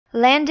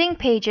Landing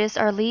pages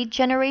are lead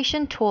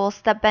generation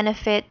tools that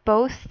benefit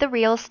both the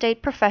real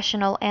estate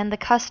professional and the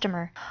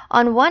customer.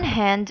 On one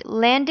hand,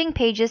 landing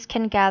pages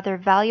can gather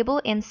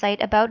valuable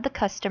insight about the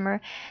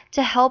customer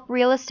to help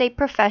real estate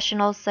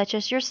professionals such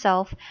as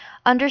yourself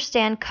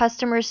understand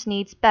customers'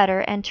 needs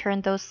better and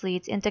turn those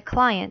leads into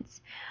clients.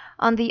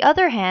 On the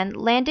other hand,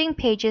 landing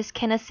pages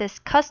can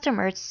assist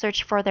customers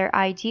search for their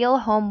ideal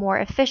home more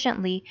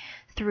efficiently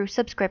through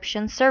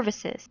subscription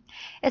services.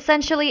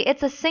 Essentially,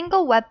 it's a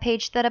single web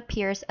page that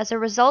appears as a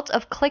result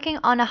of clicking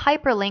on a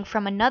hyperlink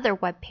from another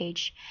web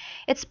page.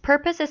 Its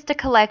purpose is to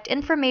collect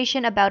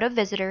information about a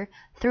visitor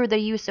through the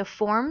use of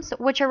forms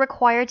which are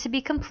required to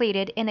be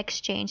completed in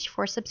exchange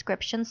for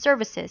subscription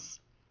services.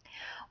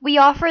 We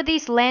offer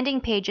these landing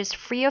pages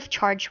free of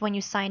charge when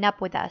you sign up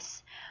with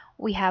us.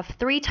 We have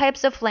 3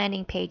 types of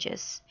landing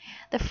pages.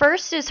 The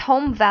first is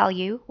Home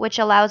Value, which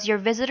allows your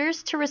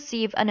visitors to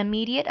receive an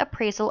immediate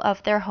appraisal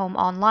of their home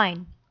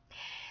online.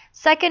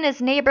 Second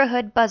is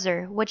Neighborhood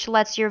Buzzer, which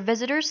lets your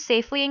visitors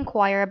safely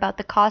inquire about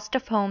the cost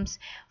of homes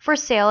for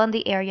sale in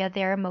the area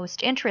they are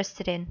most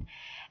interested in.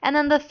 And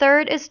then the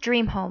third is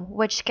Dream Home,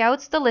 which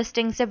scouts the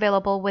listings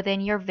available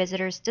within your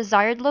visitors'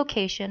 desired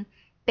location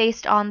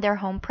based on their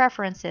home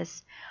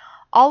preferences,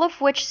 all of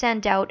which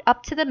send out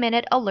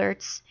up-to-the-minute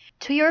alerts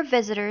to your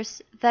visitors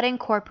that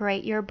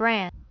incorporate your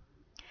brand.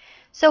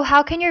 So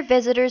how can your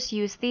visitors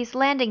use these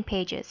landing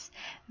pages?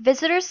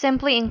 Visitors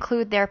simply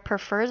include their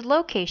preferred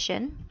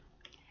location,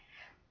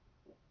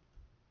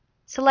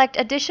 select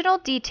additional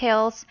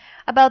details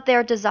about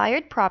their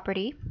desired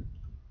property,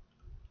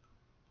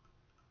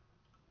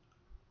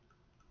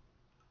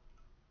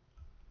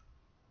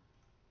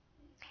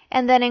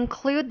 and then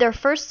include their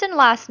first and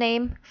last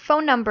name,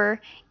 phone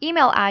number,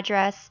 email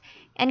address,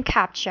 and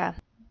CAPTCHA.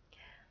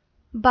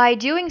 By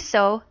doing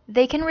so,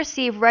 they can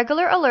receive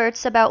regular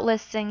alerts about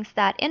listings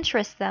that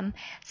interest them,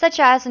 such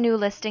as new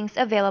listings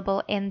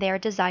available in their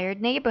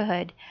desired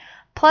neighborhood.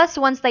 Plus,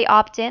 once they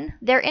opt in,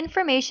 their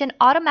information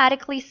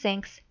automatically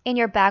syncs in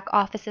your back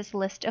office's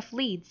list of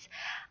leads.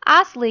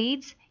 As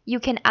leads, you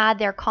can add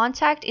their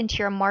contact into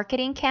your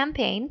marketing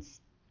campaigns,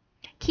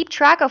 keep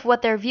track of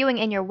what they're viewing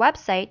in your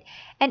website,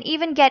 and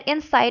even get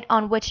insight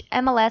on which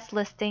MLS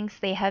listings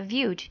they have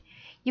viewed.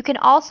 You can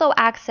also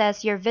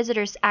access your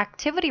visitor's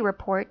activity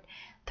report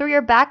through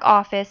your back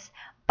office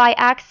by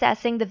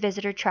accessing the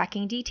visitor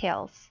tracking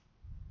details.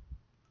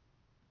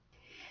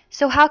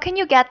 So how can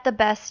you get the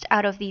best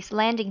out of these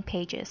landing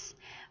pages?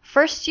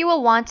 First, you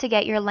will want to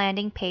get your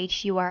landing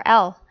page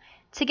URL.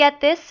 To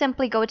get this,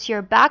 simply go to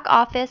your back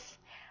office,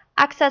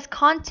 access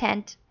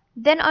Content,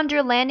 then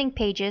under Landing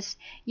Pages,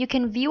 you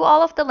can view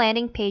all of the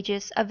landing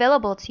pages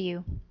available to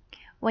you.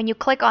 When you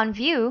click on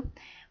View,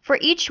 for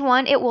each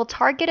one it will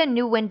target a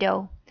new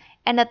window,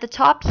 and at the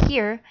top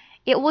here,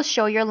 it will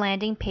show your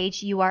landing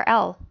page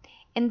URL.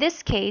 In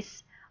this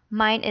case,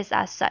 mine is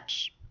as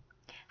such.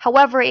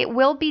 However, it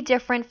will be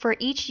different for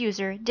each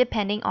user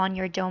depending on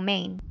your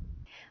domain.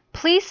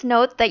 Please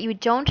note that you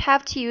don't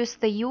have to use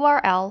the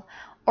URL,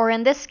 or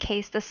in this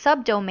case the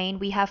subdomain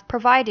we have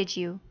provided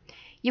you.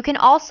 You can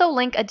also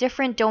link a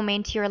different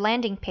domain to your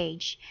landing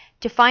page.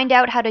 To find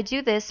out how to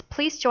do this,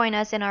 please join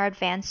us in our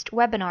advanced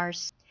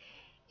webinars.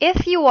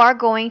 If you are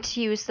going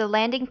to use the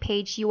landing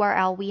page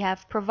URL we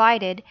have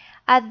provided,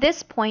 at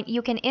this point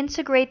you can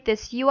integrate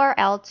this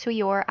URL to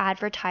your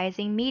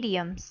advertising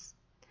mediums.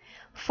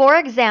 For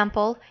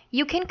example,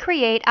 you can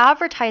create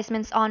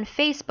advertisements on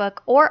Facebook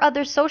or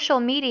other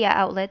social media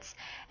outlets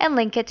and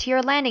link it to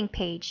your landing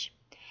page.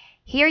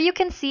 Here you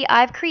can see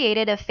I've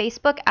created a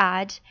Facebook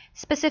ad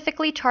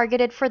specifically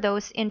targeted for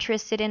those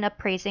interested in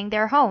appraising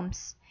their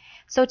homes.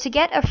 So to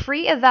get a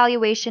free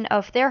evaluation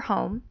of their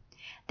home,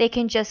 they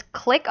can just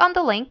click on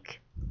the link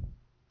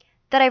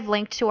that I've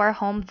linked to our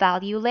Home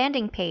Value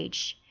landing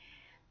page.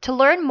 To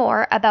learn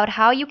more about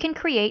how you can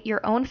create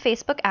your own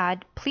Facebook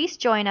ad, please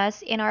join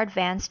us in our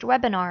advanced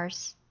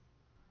webinars.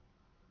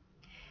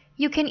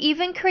 You can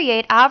even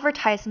create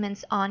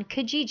advertisements on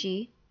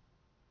Kijiji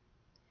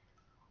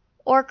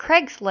or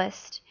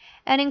Craigslist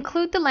and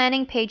include the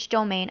landing page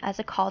domain as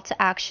a call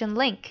to action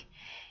link.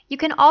 You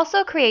can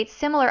also create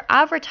similar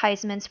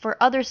advertisements for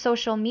other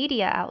social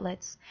media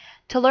outlets.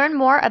 To learn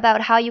more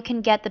about how you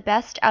can get the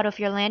best out of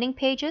your landing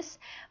pages,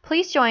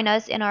 please join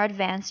us in our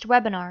advanced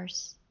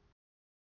webinars.